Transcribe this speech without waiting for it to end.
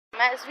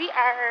Jamez. We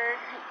are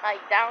like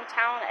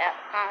downtown at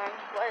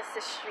what is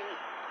this street?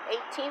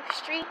 18th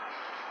Street,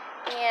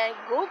 and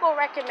Google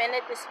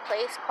recommended this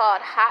place called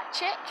Hot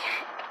Chick.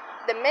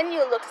 The menu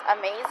looks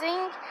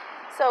amazing,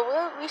 so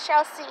we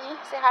shall see.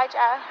 Say hi,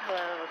 Ja.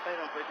 Hello. If I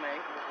don't break my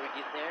ankle before we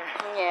get there.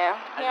 Yeah.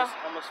 I just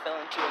almost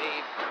fell into a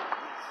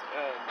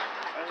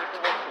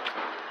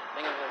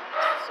thing of the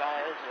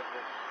size of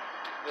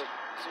the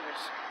super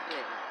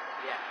thing.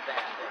 Yeah, that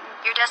thing.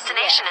 Your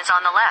destination is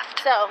on the left.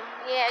 So,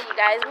 yeah, you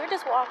guys, we're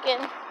just walking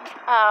to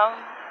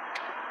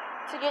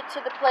get to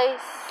the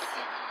place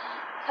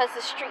because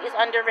the street is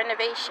under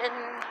renovation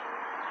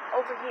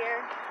over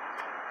here.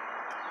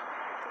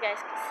 You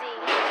guys can see.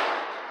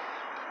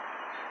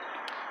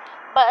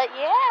 But,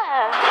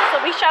 yeah, so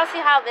we shall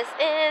see how this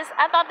is.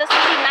 I thought this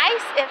would be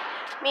nice if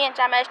me and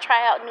Jamez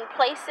try out new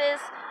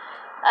places,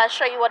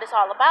 show you what it's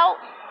all about,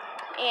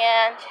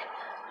 and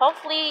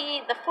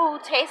hopefully the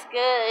food tastes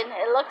good.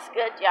 It looks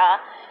good, y'all.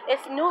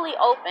 It's newly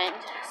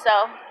opened,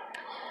 so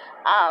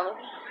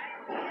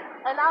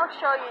and I'll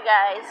show you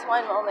guys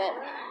one moment.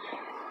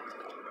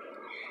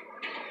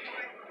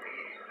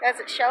 Does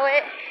it show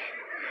it?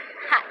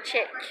 Hot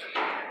Chick.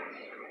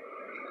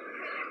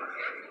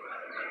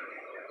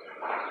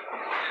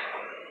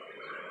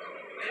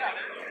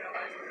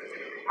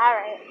 All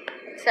right,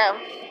 so.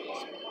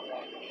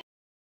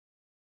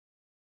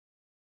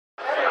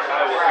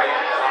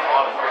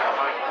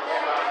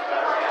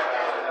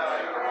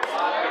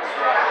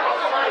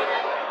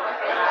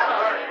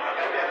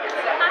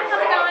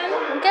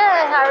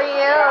 Good, how are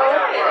you?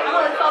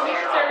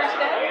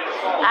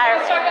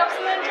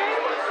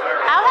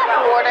 I'll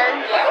have water.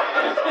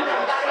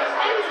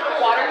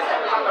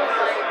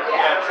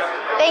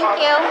 Thank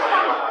you.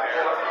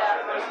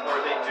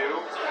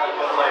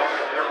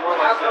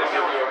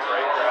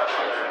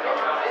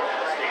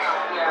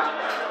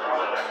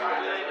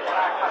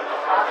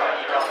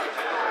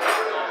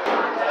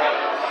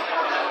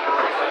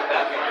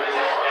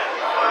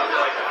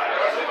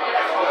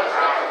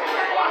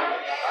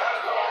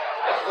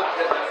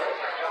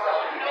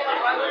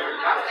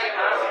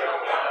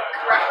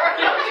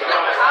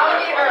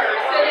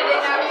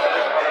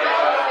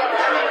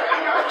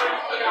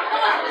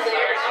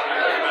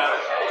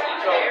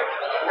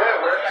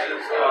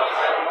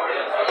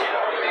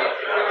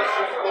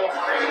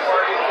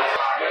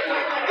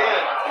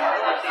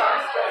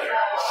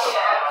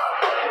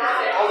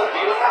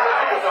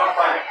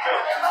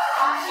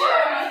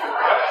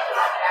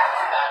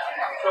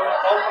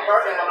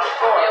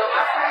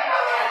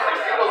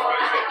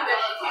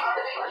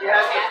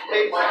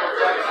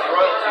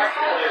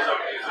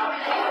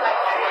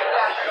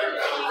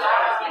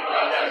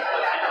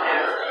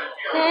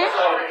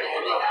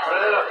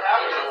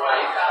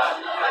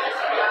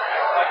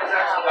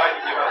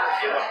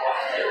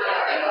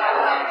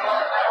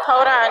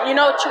 Hold on, you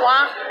know what you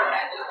want?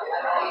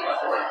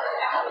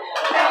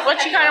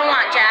 What you gonna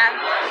want, Jab?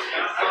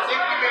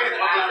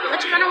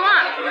 What you gonna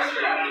want?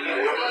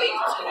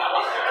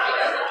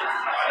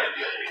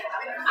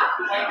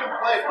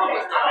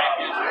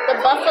 The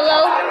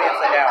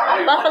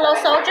Buffalo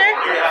Soldier?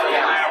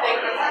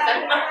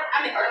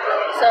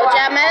 So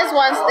Jamez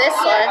wants this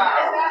one.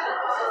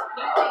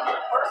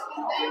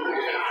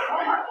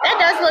 That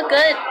does look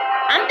good.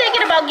 I'm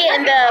thinking about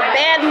getting the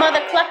Bad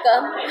Mother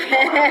Clucker.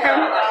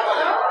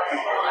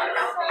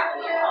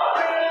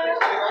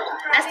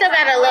 I still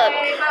gotta look.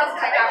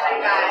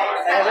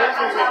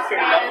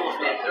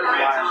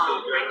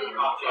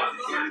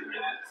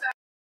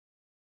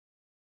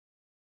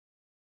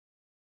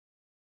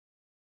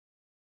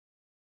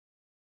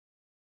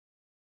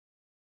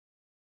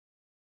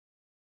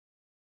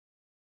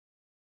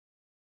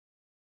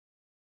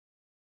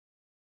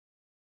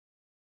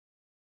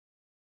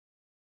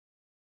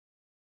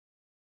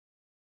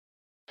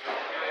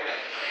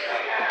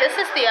 This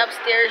is the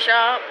upstairs,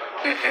 y'all.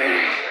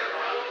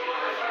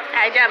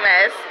 Hi,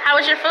 Jamez. How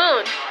was your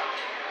food?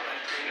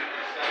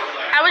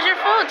 How was your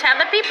food? Tell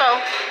the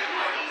people.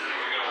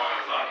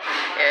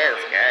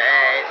 It's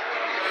good.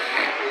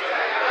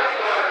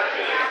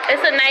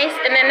 It's a nice,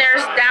 and then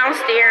there's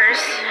downstairs.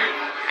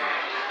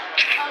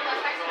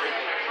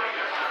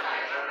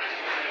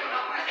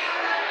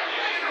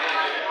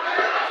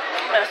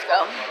 Let's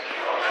go.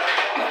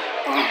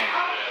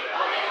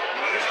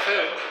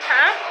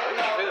 Huh?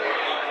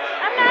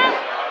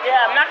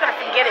 I'm not gonna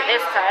forget it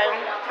this time.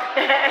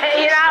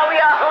 You know how we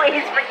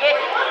always forget?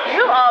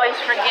 You always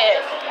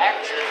forget.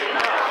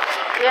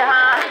 Yeah,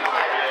 huh?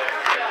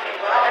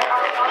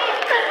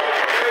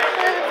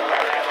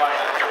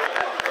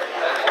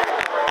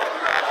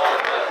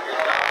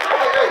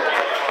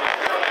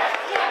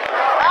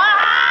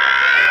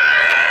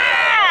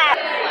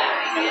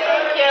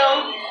 Thank you.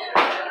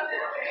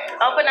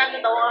 Open up the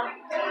door.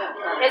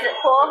 Is it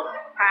full?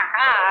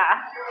 Haha.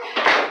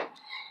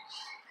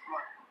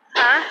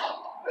 Huh?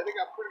 They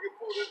got pretty good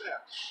food in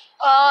there.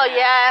 Oh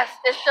yes,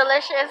 it's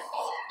delicious.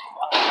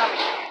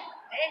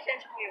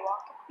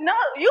 No,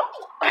 you.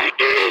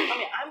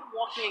 I'm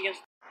walking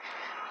against.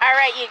 All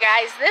right, you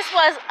guys, this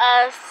was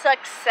a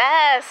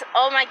success.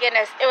 Oh my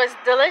goodness, it was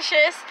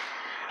delicious.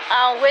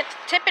 With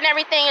tip and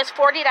everything is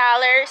 $40.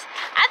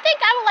 I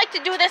think I would like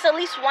to do this at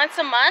least once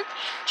a month.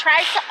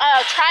 Try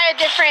a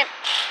different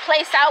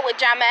place out with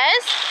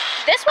Jamez.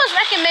 This was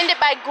recommended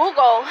by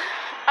Google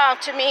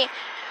to me.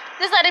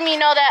 Just letting me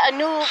know that a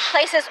new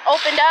place has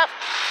opened up.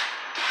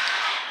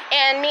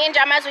 And me and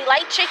Jamez, we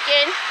like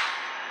chicken.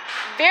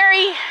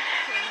 Very,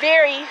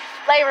 very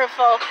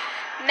flavorful.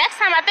 Next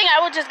time, I think I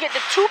will just get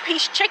the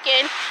 2-piece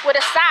chicken with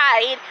a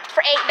side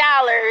for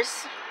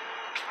 $8.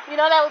 You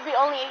know that would be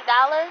only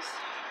 $8?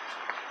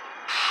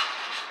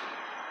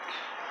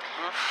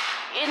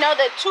 You know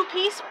the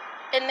 2-piece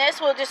in this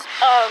will just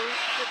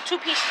the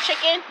 2-piece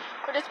chicken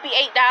will just be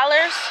 $8.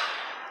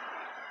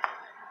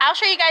 I'll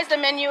show you guys the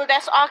menu.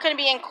 That's all going to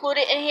be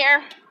included in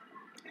here.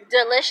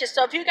 Delicious.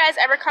 So if you guys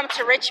ever come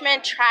to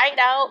Richmond, try it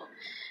out.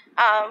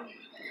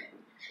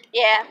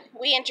 Yeah,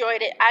 we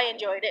enjoyed it. I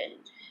enjoyed it.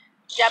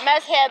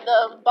 Jamez had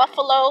the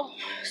Buffalo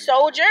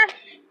Soldier.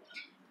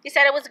 He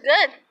said it was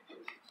good.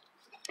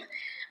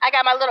 I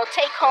got my little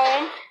take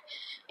home.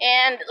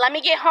 And let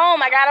me get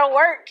home. I gotta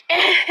work.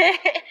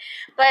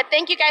 But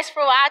thank you guys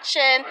for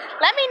watching.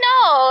 Let me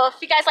know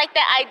if you guys like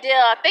that idea.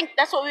 I think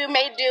that's what we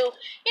may do.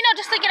 You know,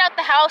 just to get out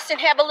the house and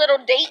have a little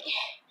date.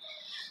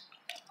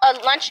 A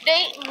lunch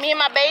date, me and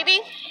my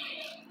baby.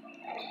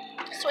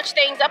 Switch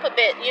things up a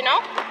bit, you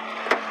know.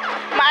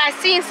 I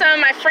seen some of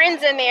my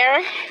friends in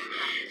there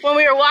when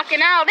we were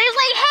walking out. They was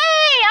like,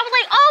 hey, I was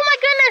like, oh my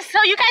goodness,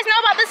 so you guys know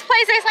about this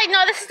place? They was like,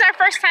 no, this is our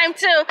first time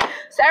too.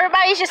 So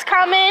everybody's just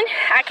coming.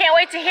 I can't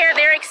wait to hear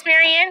their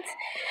experience.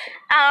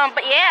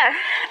 But yeah,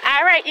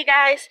 all right, you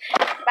guys,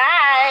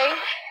 bye.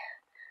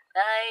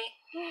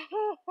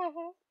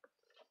 Bye.